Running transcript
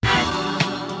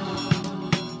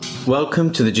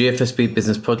Welcome to the GFSB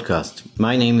Business Podcast.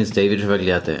 My name is David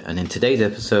Ravagliate, and in today's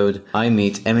episode, I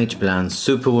meet MH Bland's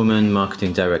Superwoman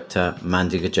Marketing Director,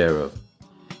 Mandy Gaggero.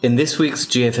 In this week's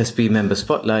GFSB Member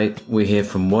Spotlight, we hear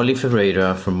from Wally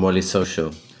Fereira from Wally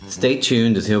Social. Stay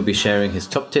tuned as he'll be sharing his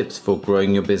top tips for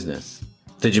growing your business.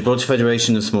 The Gibraltar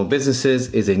Federation of Small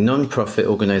Businesses is a non-profit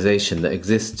organisation that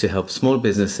exists to help small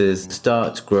businesses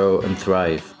start, grow and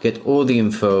thrive. Get all the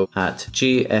info at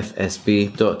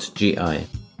gfsb.gi.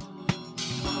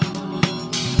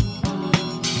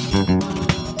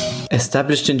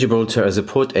 Established in Gibraltar as a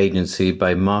port agency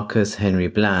by Marcus Henry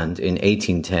Bland in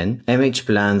 1810, MH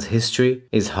Bland's history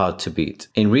is hard to beat.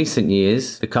 In recent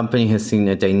years, the company has seen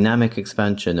a dynamic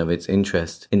expansion of its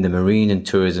interest in the marine and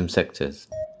tourism sectors.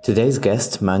 Today's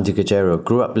guest, Mandy Gaggero,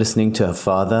 grew up listening to her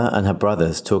father and her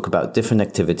brothers talk about different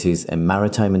activities in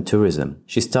maritime and tourism.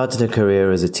 She started her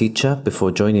career as a teacher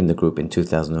before joining the group in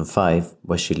 2005,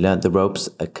 where she learnt the ropes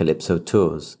at Calypso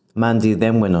Tours. Mandy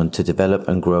then went on to develop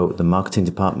and grow the marketing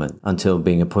department until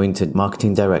being appointed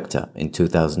marketing director in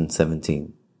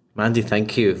 2017. Mandy,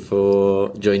 thank you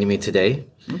for joining me today.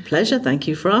 A pleasure. Thank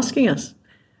you for asking us.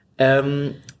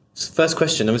 First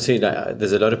question, obviously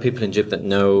there's a lot of people in GIB that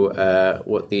know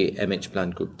what the MH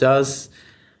Bland Group does,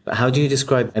 but how do you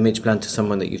describe MH Bland to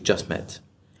someone that you've just met?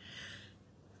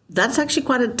 That's actually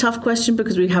quite a tough question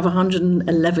because we have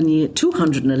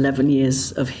 211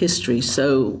 years of history.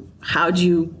 So how do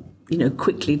you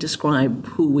quickly describe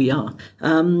who we are?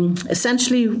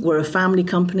 Essentially, we're a family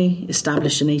company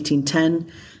established in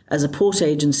 1810 as a port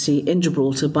agency in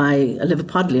Gibraltar by a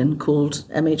Liverpudlian called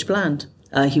MH Bland.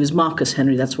 He was Marcus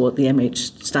Henry, that's what the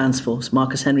MH stands for, it's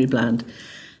Marcus Henry Bland.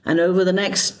 And over the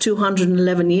next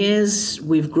 211 years,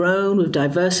 we've grown, we've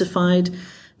diversified,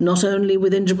 not only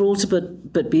within Gibraltar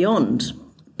but beyond.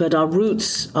 But our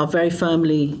roots are very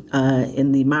firmly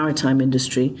in the maritime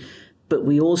industry, but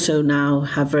we also now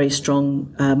have very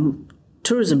strong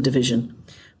tourism division.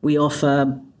 We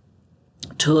offer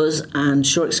tours and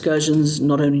shore excursions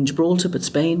not only in Gibraltar but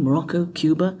Spain, Morocco,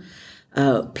 Cuba.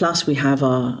 Plus we have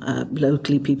our,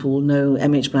 locally people will know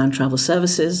MH Bland Travel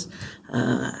Services,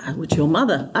 which your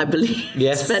mother, I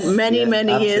believe, spent many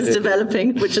years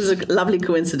developing, which is a lovely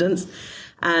coincidence.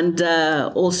 And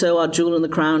also our jewel in the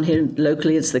crown here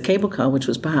locally, it's the cable car, which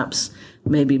was perhaps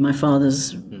maybe my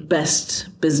father's best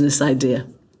business idea.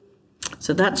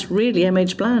 So that's really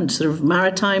MH Bland, sort of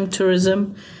maritime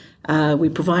tourism. We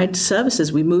provide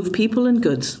services. We move people and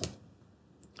goods.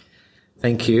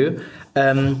 Thank you.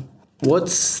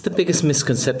 What's the biggest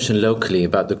misconception locally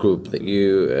about the group that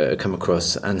you come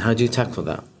across, and how do you tackle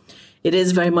that? It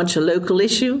is very much a local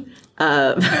issue.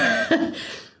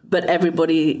 But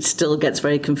everybody still gets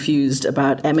very confused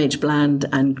about MH Bland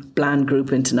and Bland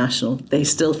Group International. They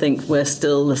still think we're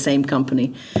still the same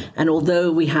company. And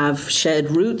although we have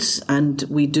shared roots and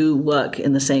we do work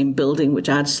in the same building, which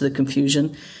adds to the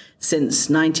confusion, since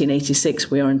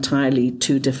 1986 we are entirely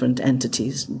two different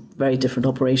entities, very different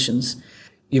operations.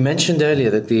 You mentioned earlier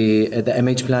that the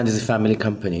MH Bland is a family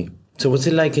company. So what's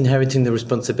it like inheriting the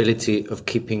responsibility of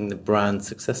keeping the brand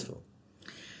successful?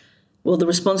 Well, the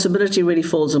responsibility really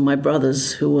falls on my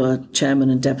brothers, who are chairman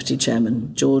and deputy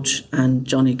chairman, George and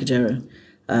Johnny Gaggero.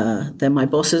 They're my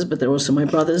bosses, but they're also my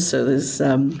brothers, so there's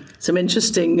some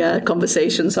interesting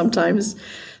conversations sometimes.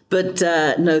 But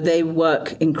no, they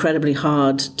work incredibly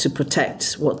hard to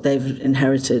protect what they've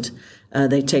inherited.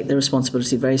 They take their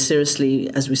responsibility very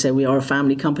seriously. As we say, we are a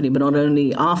family company, but not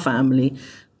only our family,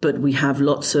 but we have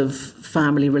lots of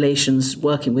family relations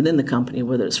working within the company,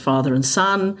 whether it's father and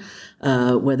son,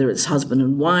 whether it's husband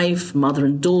and wife, mother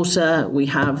and daughter. We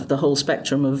have the whole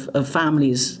spectrum of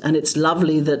families. And it's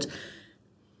lovely that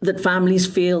families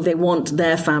feel they want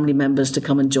their family members to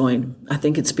come and join. I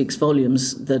think it speaks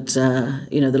volumes that,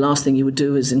 the last thing you would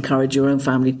do is encourage your own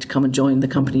family to come and join the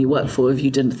company you work for if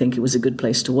you didn't think it was a good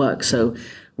place to work. So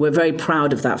we're very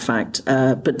proud of that fact,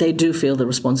 but they do feel the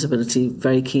responsibility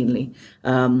very keenly.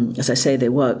 As I say, they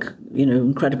work,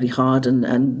 incredibly hard,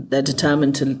 and they're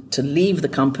determined to leave the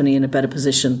company in a better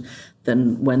position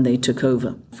than when they took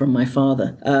over from my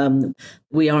father.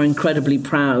 We are incredibly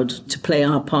proud to play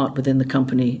our part within the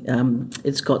company.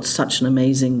 It's got such an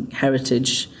amazing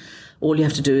heritage. All you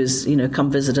have to do is,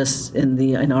 come visit us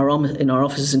in our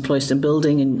offices in Cloyston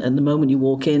Building, and the moment you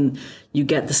walk in, you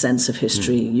get the sense of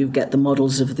history. You get the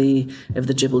models of the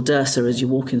Jibal Dursa as you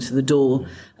walk into the door,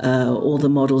 all the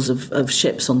models of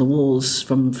ships on the walls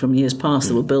from years past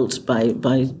that were built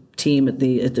by team at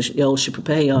the old ship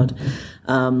repair yard.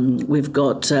 We've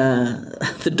got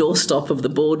the doorstop of the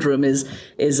boardroom is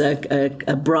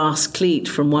a brass cleat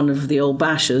from one of the old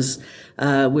bashers.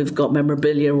 We've got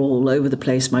memorabilia all over the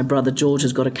place. My brother George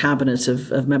has got a cabinet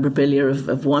of memorabilia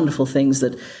of wonderful things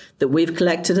that we've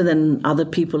collected, and then other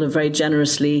people have very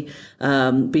generously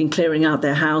been clearing out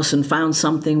their house and found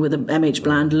something with a MH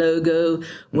Bland logo,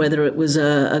 whether it was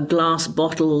a glass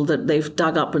bottle that they've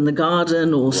dug up in the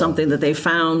garden or something that they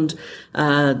found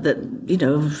that,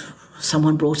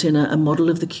 someone brought in a model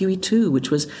of the QE2,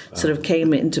 which was sort of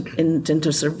came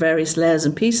into sort of various layers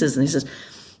and pieces. And he says,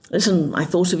 listen, I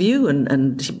thought of you,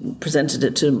 and he presented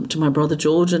it to my brother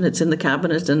George, and it's in the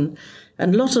cabinet, and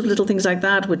lots of little things like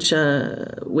that, which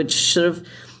sort of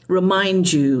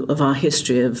remind you of our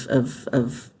history, of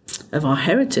our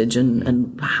heritage,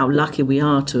 and how lucky we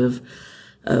are to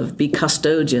have be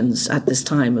custodians at this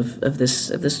time of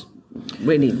this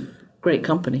really great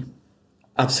company.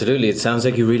 Absolutely. It sounds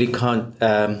like you really can't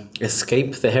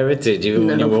escape the heritage even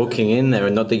when you're walking in there,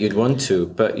 and not that you'd want to.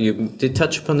 But you did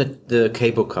touch upon the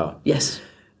cable car. Yes.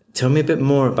 Tell me a bit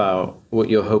more about what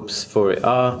your hopes for it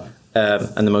are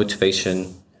and the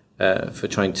motivation for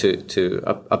trying to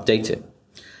update it.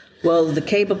 Well, the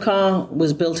cable car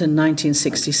was built in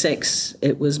 1966.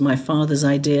 It was my father's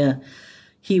idea.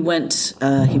 He went,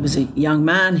 he was a young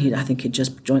man. I think he'd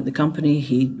just joined the company.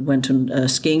 He went on a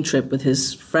skiing trip with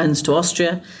his friends to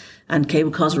Austria, and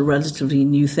cable cars were a relatively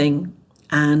new thing.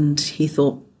 And he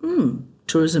thought,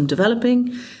 tourism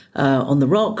developing on the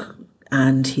rock.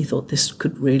 And he thought this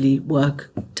could really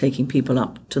work, taking people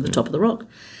up to the top of the rock.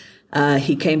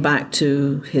 He came back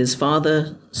to his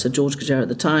father, Sir George Gaggero at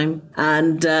the time,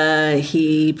 and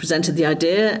he presented the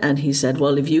idea, and he said,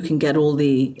 well, if you can get all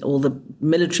the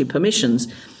military permissions,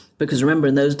 because remember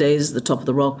in those days the top of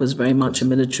the rock was very much a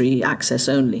military access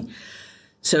only.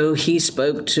 So he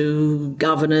spoke to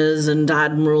governors and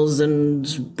admirals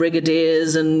and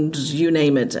brigadiers and you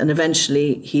name it, and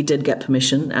eventually he did get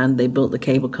permission, and they built the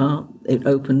cable car. It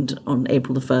opened on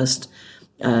April the 1st,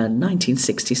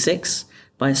 1966.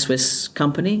 By a Swiss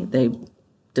company. They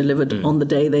delivered on the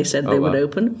day they said would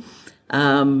open.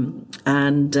 And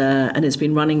it's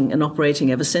been running and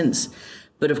operating ever since.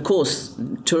 But of course,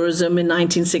 tourism in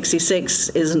 1966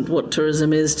 isn't what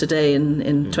tourism is today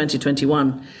in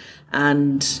 2021.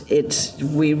 And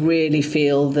we really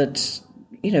feel that,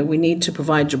 we need to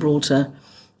provide Gibraltar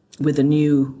with a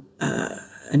new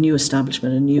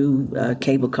establishment, a new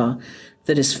cable car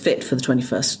that is fit for the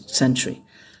 21st century.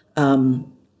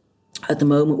 At the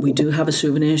moment, we do have a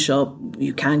souvenir shop.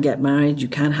 You can get married, you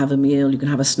can have a meal, you can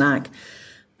have a snack,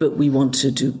 but we want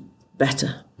to do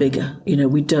better, bigger.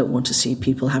 We don't want to see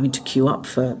people having to queue up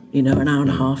for, an hour and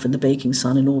a half in the baking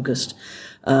sun in August.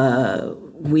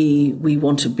 We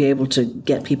want to be able to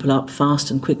get people up fast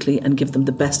and quickly and give them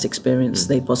the best experience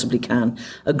they possibly can,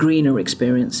 a greener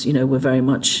experience. We're very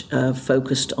much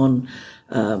focused on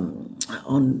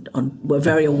we're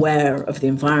very aware of the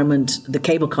environment. The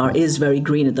cable car is very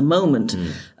green at the moment,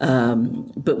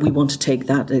 but we want to take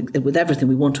that with everything.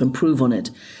 We want to improve on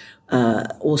it.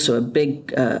 Also, a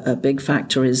big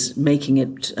factor is making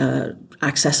it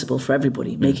accessible for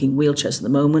everybody, making wheelchairs at the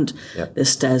moment. Yep. There's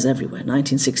stairs everywhere.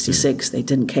 1966, they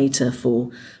didn't cater for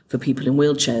people in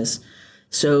wheelchairs.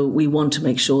 So we want to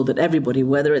make sure that everybody,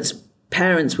 whether it's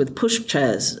parents with push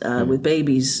chairs with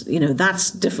babies,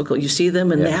 that's difficult. You see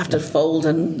them and they have to fold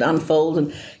and unfold,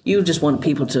 and you just want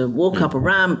people to walk up a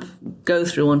ramp, go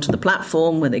through onto the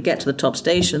platform. When they get to the top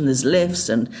station, there's lifts,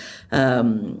 and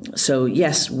so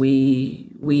yes,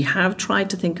 we have tried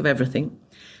to think of everything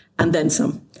and then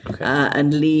some,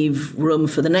 and leave room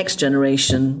for the next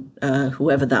generation,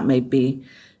 whoever that may be,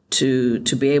 to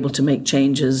be able to make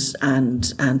changes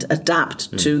and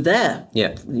adapt to their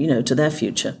to their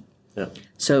future. Yeah.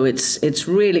 So it's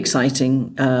really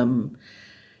exciting.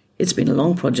 It's been a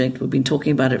long project. We've been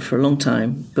talking about it for a long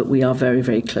time, but we are very,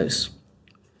 very close.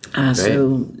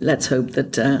 So let's hope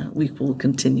that we will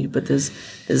continue. But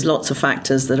there's lots of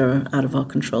factors that are out of our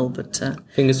control. But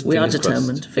we are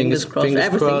determined. Fingers crossed.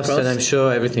 Everything crossed. And I'm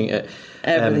sure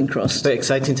everything crossed. But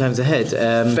exciting times ahead.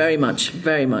 Very much,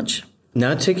 very much.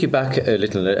 Now, take you back a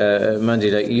little, Mandy.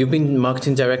 You've been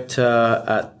marketing director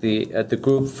at the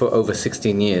group for over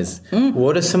 16 years.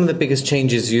 What are some of the biggest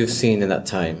changes you've seen in that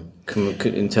time,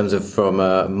 in terms of from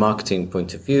a marketing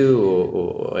point of view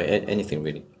or anything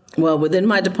really? Well, within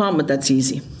my department, that's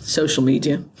easy. Social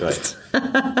media. Right.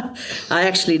 I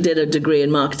actually did a degree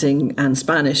in marketing and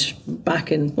Spanish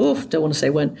back in, don't want to say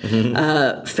when.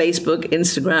 Facebook,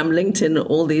 Instagram, LinkedIn,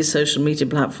 all these social media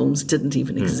platforms didn't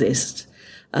even exist.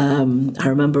 I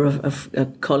remember a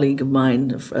colleague of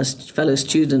mine, a fellow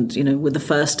student, with the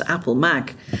first Apple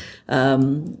Mac.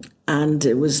 And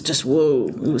it was just, whoa,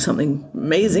 it was something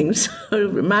amazing. So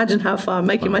imagine how far I'm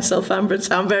making myself sound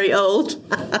very old.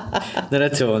 Not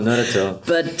at all.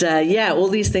 But all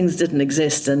these things didn't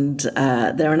exist, and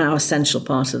they're now essential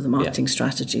part of the marketing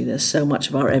strategy. There's so much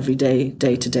of our everyday,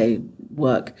 day-to-day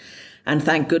work. And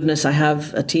thank goodness I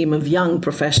have a team of young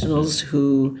professionals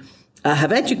who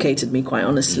have educated me, quite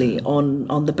honestly,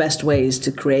 on the best ways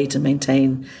to create and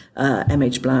maintain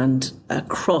MH Bland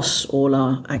across all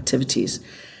our activities.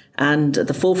 And at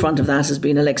the forefront of that has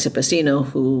been Alexia Pacino,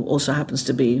 who also happens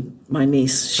to be my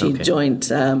niece. She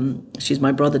joined, she's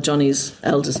my brother Johnny's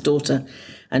eldest daughter,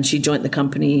 and she joined the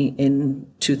company in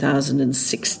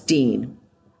 2016.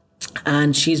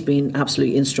 And she's been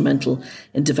absolutely instrumental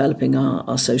in developing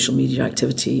our social media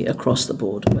activity across the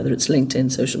board, whether it's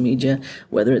LinkedIn social media,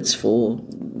 whether it's for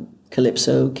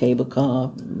Calypso, Cable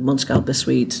Car, Monscal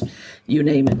Biscuit, you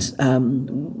name it.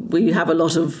 We have a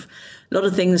lot of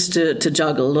things to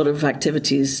juggle, a lot of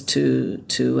activities to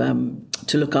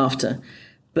look after.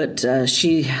 But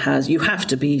you have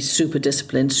to be super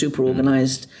disciplined, super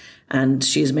organized, and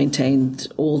she's maintained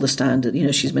all the standards.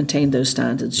 She's maintained those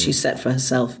standards she's set for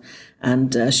herself,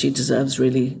 and she deserves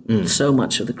really so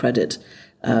much of the credit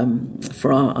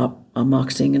for our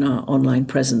marketing and our online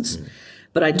presence.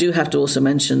 But I do have to also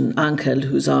mention Angel,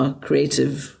 who's our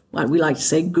creative, we like to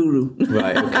say, guru.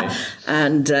 Right. Okay.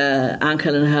 And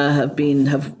Angel and her have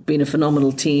been a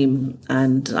phenomenal team,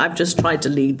 and I've just tried to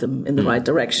lead them in the right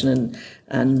direction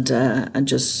and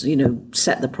just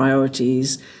set the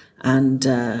priorities. And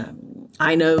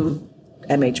I know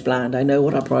MH Bland, I know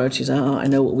what our priorities are, I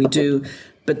know what we do,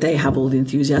 but they have all the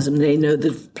enthusiasm. They know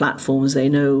the platforms, they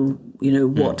know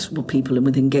what people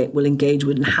will engage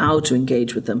with and how to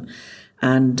engage with them.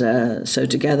 And so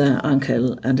together,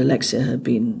 Angel and Alexia have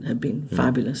been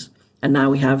fabulous. And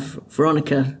now we have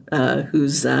Veronica,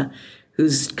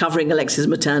 who's covering Alexia's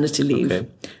maternity leave. Okay.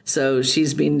 So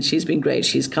she's been great.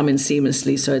 She's come in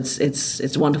seamlessly. So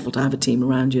it's wonderful to have a team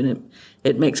around you, and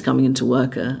it makes coming into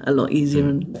work a lot easier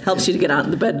and helps you to get out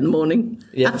of the bed in the morning.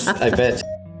 Yes, I bet.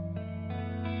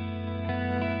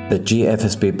 The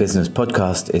GFSB Business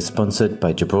Podcast is sponsored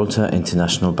by Gibraltar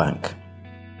International Bank.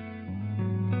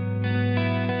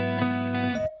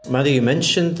 Mandy, you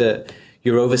mentioned that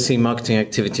you're overseeing marketing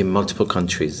activity in multiple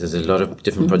countries. There's a lot of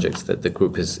different projects that the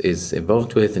group is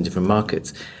involved with in different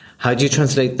markets. How do you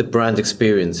translate the brand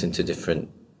experience into different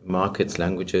markets,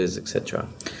 languages, etc.?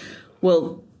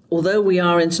 Well, although we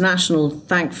are international,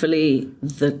 thankfully,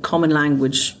 the common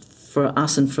language for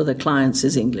us and for the clients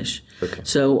is English. Okay.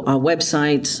 So our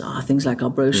website, things like our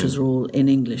brochures are all in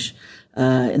English.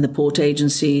 In the port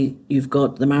agency, you've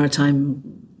got the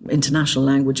maritime international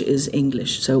language is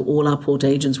English. So all our port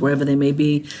agents, wherever they may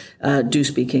be, do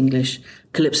speak English.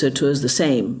 Calypso Tours, the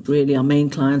same. Really, our main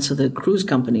clients are the cruise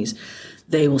companies.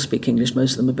 They will speak English.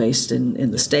 Most of them are based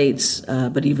in the States,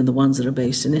 but even the ones that are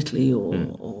based in Italy or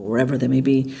wherever they may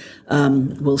be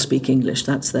will speak English.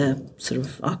 That's their sort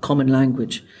of our common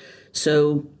language.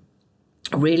 So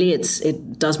really,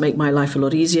 it does make my life a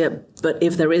lot easier. But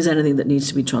if there is anything that needs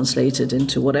to be translated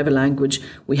into whatever language,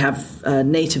 we have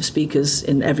native speakers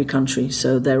in every country,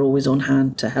 so they're always on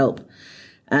hand to help.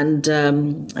 And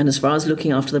as far as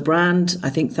looking after the brand, I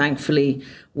think thankfully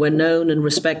we're known and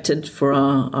respected for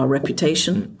our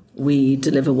reputation. We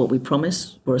deliver what we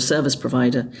promise. We're a service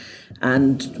provider,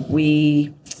 and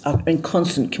we are in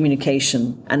constant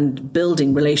communication and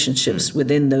building relationships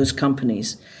within those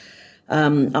companies.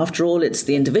 After all, it's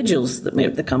the individuals that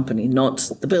make the company,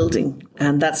 not the building.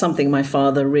 And that's something my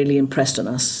father really impressed on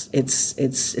us.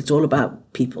 It's all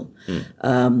about people,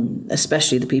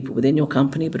 especially the people within your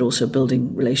company, but also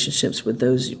building relationships with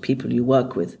those people you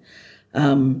work with.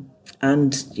 And,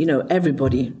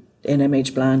 everybody in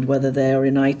MH Bland, whether they're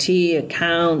in IT,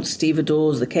 accounts,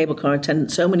 stevedores, the cable car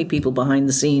attendant, so many people behind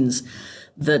the scenes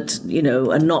that,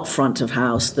 are not front of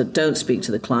house, that don't speak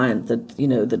to the client, that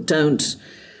don't...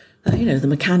 the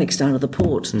mechanics down at the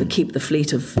port that keep the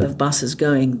fleet of buses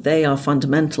going, they are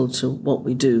fundamental to what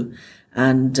we do.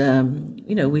 And,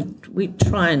 we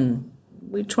try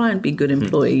and be good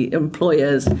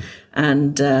employers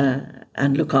and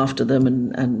look after them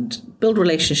and build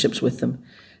relationships with them.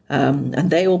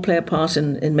 And they all play a part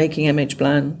in making MH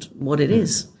Bland what it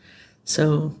is.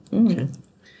 So, Okay.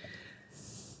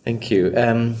 Thank you.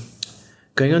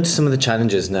 Going on to some of the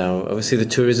challenges now. Obviously, the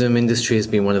tourism industry has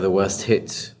been one of the worst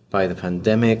hit by the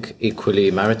pandemic,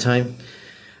 equally maritime.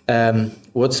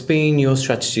 What's been your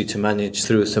strategy to manage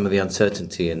through some of the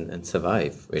uncertainty and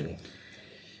survive, really?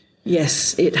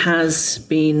 Yes, it has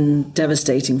been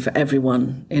devastating for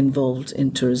everyone involved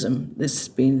in tourism. This has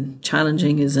been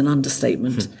challenging is an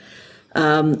understatement.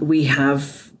 We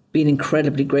have been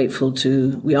incredibly grateful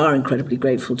we are incredibly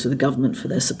grateful to the government for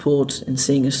their support in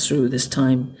seeing us through this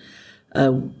time. A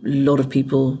lot of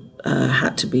people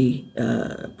had to be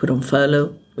put on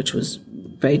furlough, which was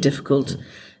very difficult.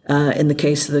 In the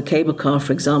case of the cable car,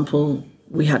 for example,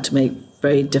 we had to make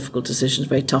very difficult decisions,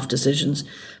 very tough decisions,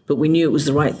 but we knew it was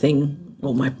the right thing,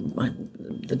 or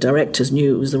the directors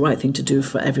knew it was the right thing to do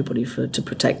for everybody, to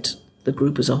protect the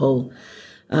group as a whole.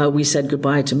 We said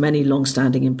goodbye to many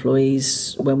long-standing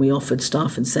employees when we offered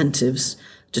staff incentives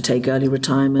to take early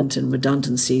retirement and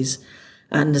redundancies.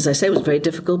 And as I say, it was very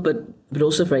difficult, but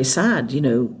also very sad.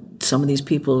 Some of these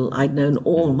people I'd known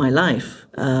all my life,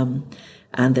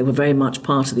 and they were very much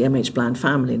part of the MH Bland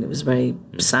family, and it was very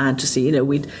sad to see.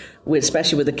 We'd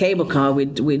especially with the cable car,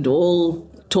 we'd all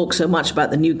talk so much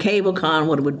about the new cable car and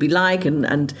what it would be like,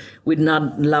 and we'd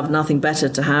love nothing better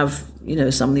to have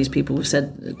some of these people we've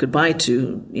said goodbye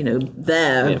to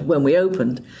there when we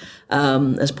opened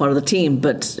as part of the team,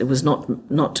 but it was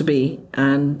not to be.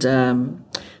 And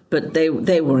but they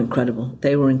were incredible.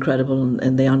 They were incredible,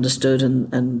 and they understood,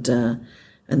 and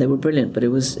they were brilliant. But it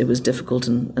was difficult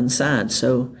and sad.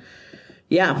 So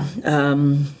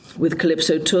with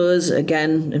Calypso Tours,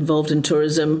 again involved in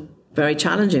tourism, very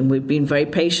challenging. We've been very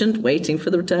patient, waiting for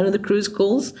the return of the cruise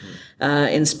calls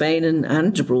in Spain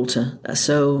and Gibraltar.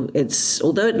 So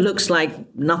although it looks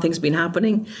like nothing's been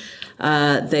happening,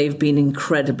 they've been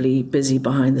incredibly busy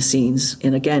behind the scenes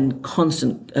in, again,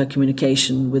 constant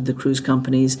communication with the cruise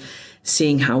companies,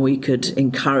 seeing how we could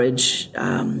encourage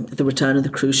the return of the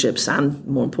cruise ships and,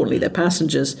 more importantly, their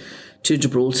passengers to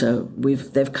Gibraltar.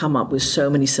 They've come up with so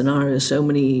many scenarios, so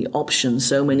many options,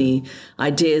 so many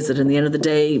ideas that in the end of the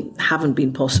day haven't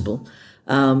been possible.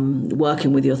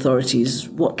 Working with the authorities,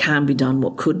 what can be done,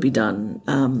 what could be done,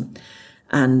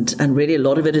 and really a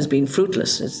lot of it has been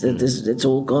fruitless. It's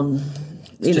all gone.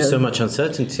 It's just so much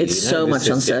uncertainty. It's so much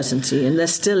uncertainty, and there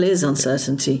still is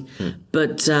uncertainty.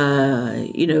 But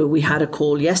we had a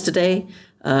call yesterday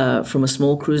from a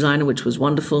small cruise liner, which was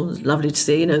wonderful. It was lovely to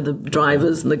see. The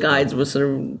drivers and the guides were sort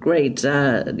of great.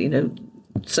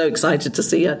 So excited to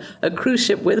see a cruise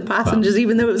ship with passengers,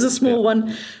 even though it was a small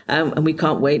one. And we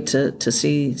can't wait to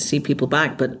see people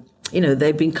back. But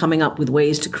they've been coming up with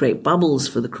ways to create bubbles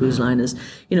for the cruise liners.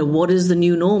 What is the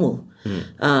new normal?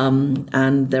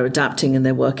 And they're adapting and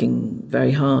they're working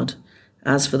very hard.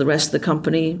 As for the rest of the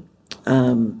company,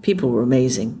 people were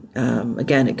amazing.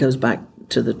 Again, it goes back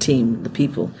to the team, the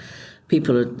people.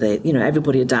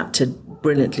 Everybody adapted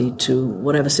brilliantly to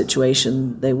whatever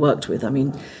situation they worked with. I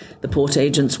mean, the port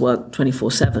agents worked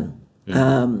 24/7,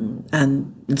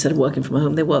 and instead of working from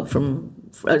home,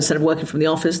 instead of working from the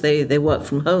office, they worked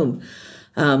from home.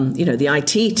 The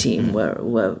IT team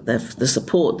were the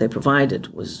support they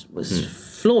provided was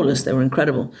flawless. They were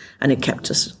incredible, and it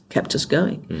kept us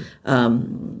going.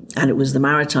 And it was the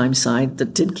maritime side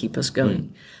that did keep us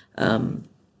going.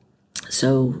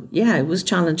 So it was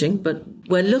challenging, but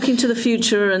we're looking to the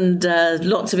future, and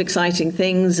lots of exciting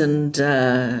things, and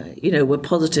we're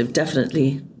positive.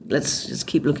 Definitely, let's just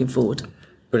keep looking forward.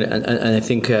 Brilliant. And I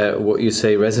think what you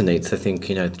say resonates. I think,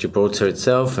 Gibraltar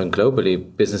itself and globally,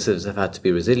 businesses have had to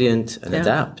be resilient and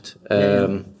adapt.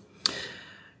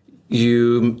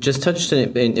 You just touched on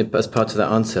it as part of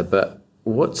that answer, but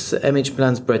what's MH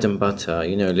Bland's bread and butter?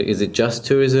 Is it just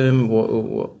tourism?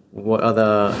 What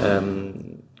other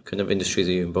kind of industries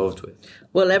are you involved with?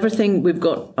 Well, everything. We've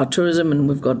got our tourism and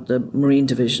we've got the marine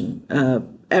division.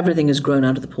 Everything has grown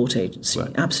out of the port agency.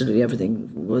 Right. Absolutely everything.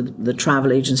 The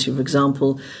travel agency, for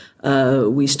example,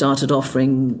 we started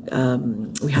offering.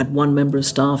 We had one member of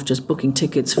staff just booking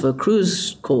tickets for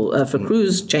cruise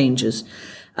changes,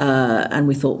 and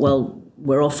we thought, well,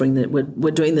 we're offering that.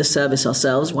 We're doing this service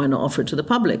ourselves. Why not offer it to the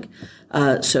public?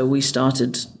 So we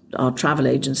started our travel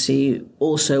agency,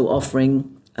 also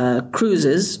offering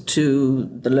cruises to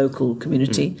the local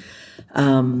community.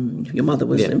 Your mother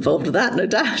was involved with that, no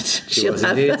doubt. You'll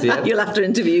have to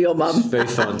interview your mum. Very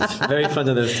fond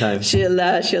of those times. You'll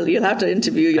have to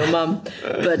interview your mum.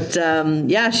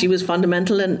 But she was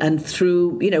fundamental, and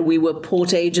through we were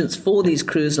port agents for these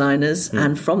cruise liners,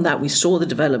 and from that we saw the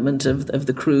development of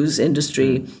the cruise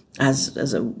industry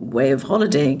as a way of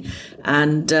holidaying,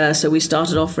 and so we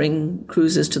started offering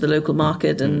cruises to the local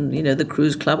market, and the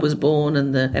cruise club was born,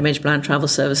 and the MH Bland Travel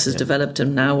Services developed,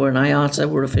 and now we're an IATA,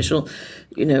 we're official.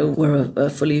 We're a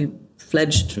fully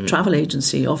fledged travel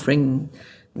agency offering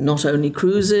not only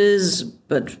cruises,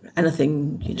 but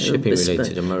anything, shipping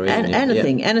related or marine,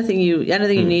 anything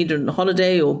you need on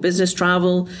holiday or business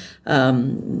travel. We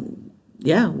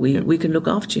can look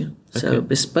after you. So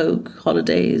bespoke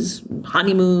holidays,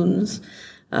 honeymoons.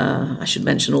 I should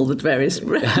mention all the various.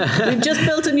 We've just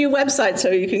built a new website, so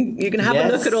you can have a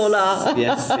look at all our.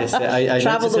 I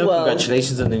travel the world.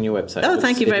 Congratulations on the new website. Oh,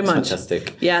 thank you very much.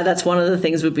 Fantastic. Yeah, that's one of the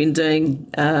things we've been doing.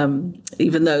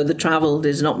 Even though the travel,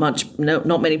 there's not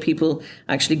not many people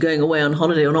actually going away on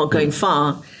holiday or not going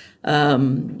far.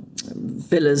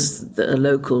 Villas that are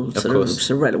local,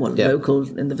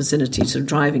 local in the vicinity, sort of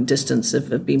driving distance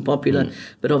have been popular,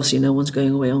 but obviously no one's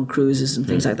going away on cruises and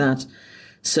things like that.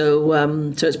 So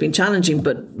it's been challenging,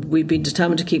 but we've been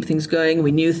determined to keep things going.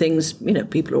 We knew things,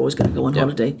 people are always going to go on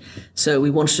holiday. So we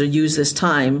wanted to use this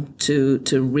time to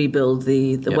rebuild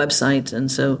the website.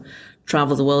 And so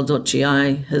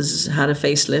traveltheworld.gi has had a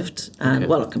facelift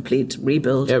and a complete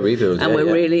rebuild. Yeah, rebuild. And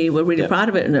we're really proud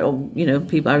of it. And I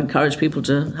encourage people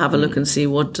to have a look and see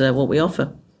what we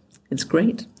offer. It's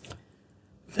great.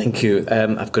 Thank you.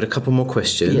 I've got a couple more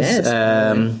questions. Yes.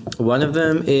 One of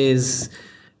them is,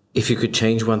 if you could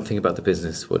change one thing about the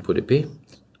business, what would it be?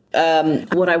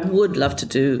 What I would love to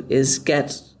do is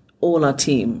get all our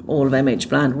team, all of MH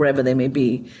Bland, wherever they may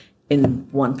be, in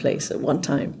one place at one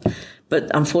time.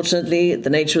 But unfortunately, the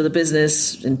nature of the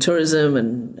business in tourism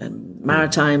and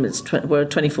maritime, we're a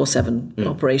 24/7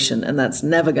 operation, and that's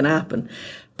never going to happen.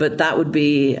 But that would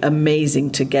be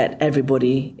amazing to get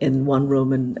everybody in one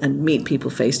room and meet people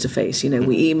face to face.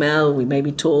 We email, we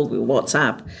maybe talk, we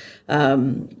WhatsApp.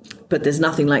 But there's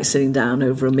nothing like sitting down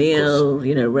over a meal,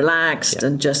 relaxed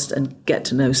and get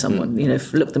to know someone,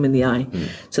 look them in the eye.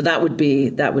 So that would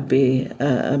be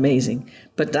amazing.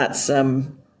 But that's,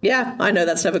 I know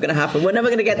that's never going to happen. We're never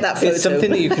going to get that photo. It's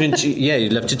something that you can,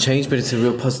 you'd love to change, but it's a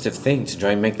real positive thing to try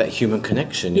and make that human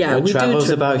connection. Travel's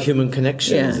about human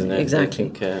connections. Yeah, exactly.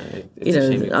 I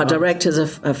think, our directors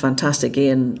are fantastic.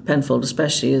 Ian Penfold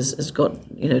especially has got,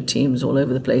 teams all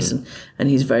over the place and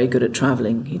he's very good at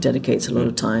travelling. He dedicates a lot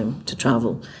of time to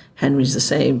travel. Henry's the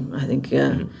same. I think,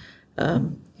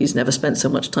 he's never spent so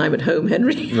much time at home,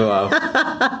 Henry. Wow.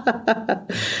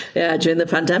 Yeah, during the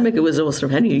pandemic, it was all sort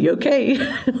of, Henry, are you okay?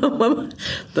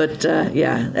 But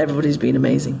everybody's been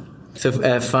amazing. So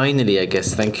finally, I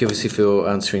guess, thank you obviously for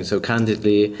answering so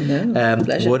candidly. No,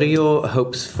 pleasure. What are your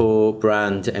hopes for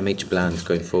brand MH Bland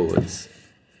going forwards?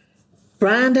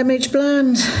 Brand MH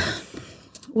Bland?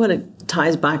 Well, it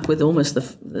ties back with almost the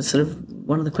sort of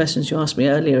one of the questions you asked me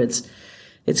earlier. It's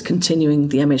continuing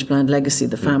the MH Bland legacy,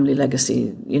 the family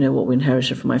legacy, what we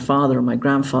inherited from my father and my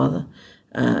grandfather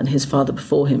and his father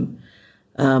before him.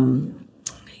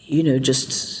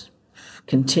 Just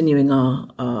continuing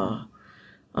our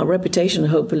reputation.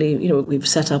 Hopefully, we've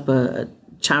set up a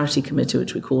charity committee,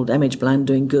 which we called MH Bland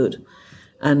Doing Good.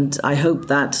 And I hope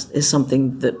that is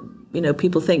something that,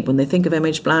 people think, when they think of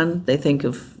MH Bland, they think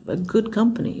of a good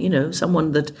company,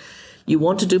 someone that you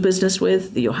want to do business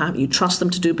with, that you trust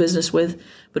them to do business with,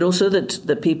 but also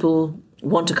that people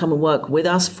want to come and work with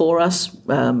us, for us,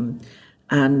 and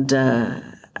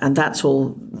that's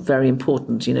all very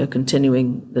important.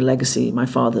 Continuing the legacy,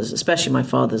 especially my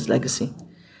father's legacy.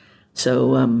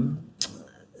 So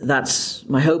that's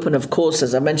my hope, and of course,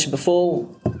 as I mentioned before,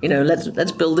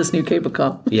 let's build this new cable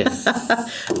car. Yes,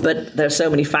 but there are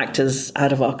so many factors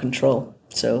out of our control,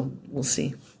 so we'll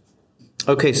see.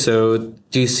 Okay, so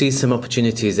do you see some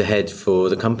opportunities ahead for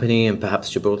the company and perhaps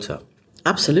Gibraltar?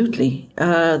 Absolutely.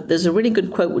 There's a really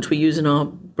good quote which we use in our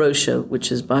brochure,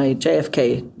 which is by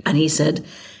JFK. And he said,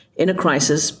 in a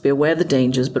crisis, be aware of the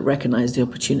dangers, but recognize the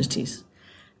opportunities.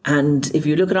 And if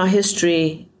you look at our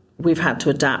history, we've had to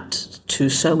adapt to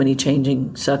so many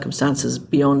changing circumstances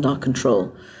beyond our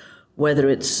control. Whether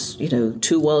it's, 2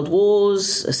 world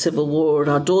wars, a civil war at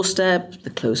our doorstep,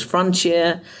 the close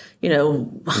frontier,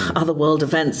 other world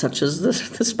events such as the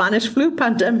Spanish flu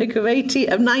pandemic of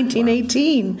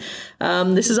 1918. Wow.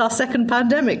 This is our second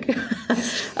pandemic.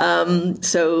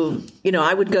 So,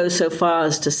 I would go so far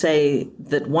as to say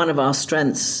that one of our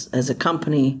strengths as a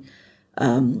company,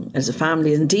 as a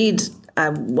family, indeed,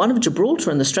 one of Gibraltar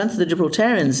and the strength of the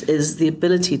Gibraltarians is the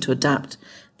ability to adapt,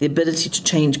 the ability to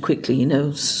change quickly.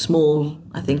 Small,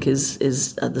 I think,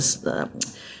 has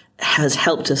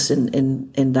helped us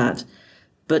in that.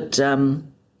 But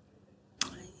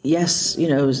yes,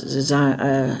 there's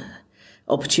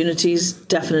opportunities,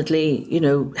 definitely,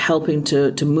 helping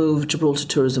to move Gibraltar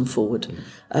tourism forward.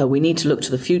 We need to look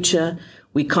to the future.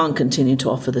 We can't continue to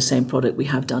offer the same product we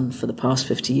have done for the past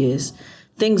 50 years.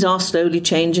 Things are slowly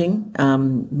changing.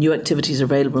 New activities are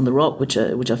available on the Rock, which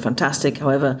are fantastic.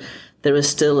 However, there is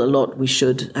still a lot we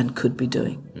should and could be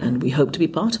doing. And we hope to be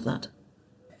part of that.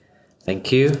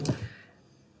 Thank you.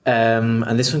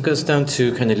 And this one goes down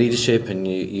to kind of leadership and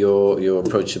your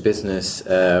approach to business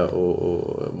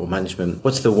or management.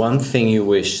 What's the one thing you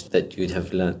wish that you'd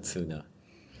have learned sooner?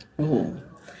 Oh,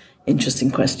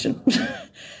 interesting question.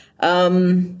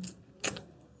 I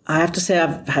have to say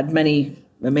I've had many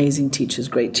amazing teachers,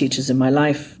 great teachers in my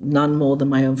life, none more than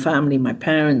my own family, my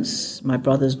parents, my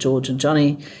brothers, George and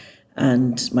Johnny,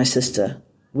 and my sister,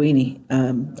 Weenie.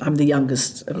 I'm the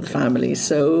youngest of the family,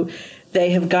 so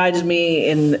they have guided me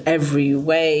in every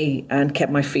way and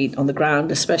kept my feet on the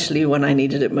ground, especially when I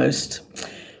needed it most.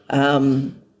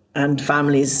 And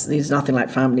families, there's nothing like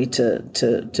family to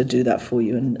do that for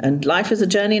you. And life is a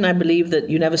journey, and I believe that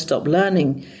you never stop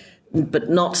learning, but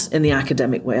not in the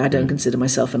academic way. I don't consider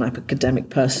myself an academic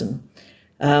person.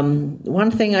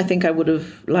 One thing I think I would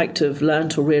have liked to have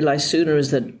learned or realized sooner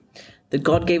is that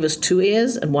God gave us 2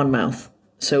 ears and 1 mouth.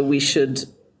 So we should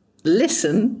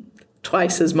listen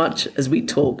twice as much as we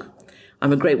talk.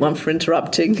 I'm a great one for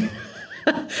interrupting,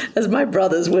 as my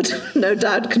brothers would no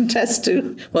doubt contest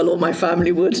to. Well, all my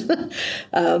family would.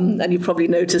 And you probably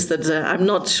noticed that I'm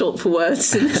not short for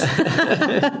words.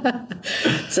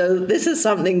 So this is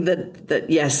something that,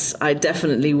 yes, I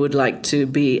definitely would like to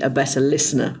be a better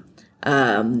listener.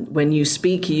 When you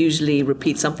speak, you usually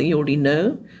repeat something you already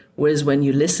know, whereas when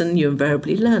you listen, you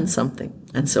invariably learn something.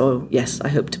 And so, yes, I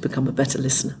hope to become a better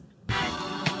listener.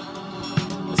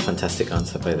 Fantastic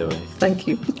answer, by the way. Thank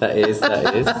you. That is.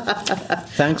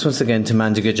 Thanks once again to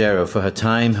Mandy Gaggero for her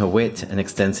time, her wit and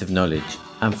extensive knowledge,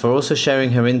 and for also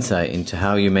sharing her insight into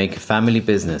how you make a family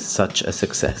business such a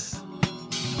success.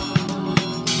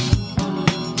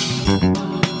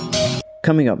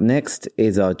 Coming up next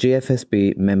is our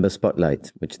GFSB member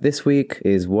spotlight, which this week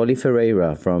is Wally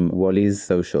Fereira from Wally's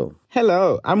Social.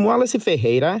 Hello, I'm Walacy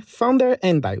Fereira, founder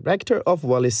and director of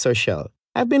Wally's Social.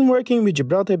 I've been working with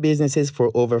Gibraltar businesses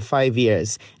for over 5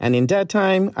 years, and in that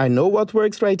time, I know what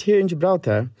works right here in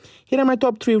Gibraltar. Here are my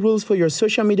top 3 rules for your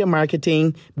social media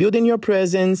marketing, building your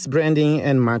presence, branding,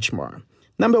 and much more.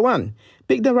 Number 1,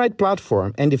 pick the right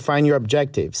platform and define your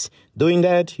objectives. Doing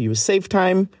that, you save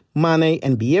time, money,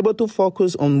 and be able to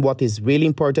focus on what is really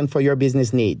important for your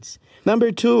business needs.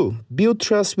 Number 2, build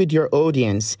trust with your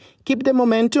audience. Keep the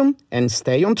momentum and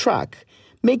stay on track.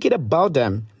 Make it about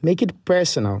them, make it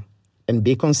personal, and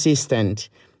be consistent.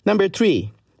 Number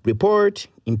 3, report,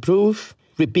 improve,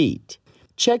 repeat.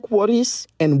 Check what is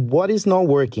and what is not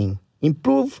working.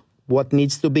 Improve what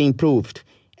needs to be improved.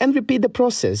 And repeat the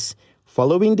process.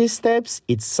 Following these steps,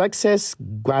 it's success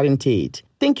guaranteed.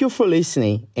 Thank you for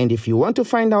listening. And if you want to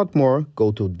find out more,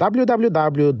 go to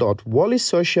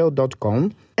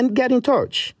www.wallysocial.com and get in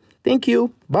touch. Thank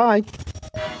you. Bye.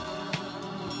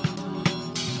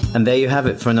 And there you have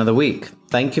it for another week.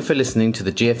 Thank you for listening to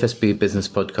the GFSB Business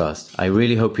Podcast. I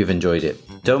really hope you've enjoyed it.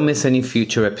 Don't miss any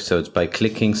future episodes by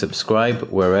clicking subscribe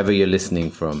wherever you're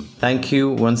listening from. Thank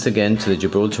you once again to the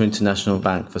Gibraltar International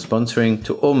Bank for sponsoring,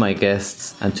 to all my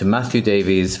guests, and to Matthew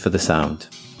Davies for the sound.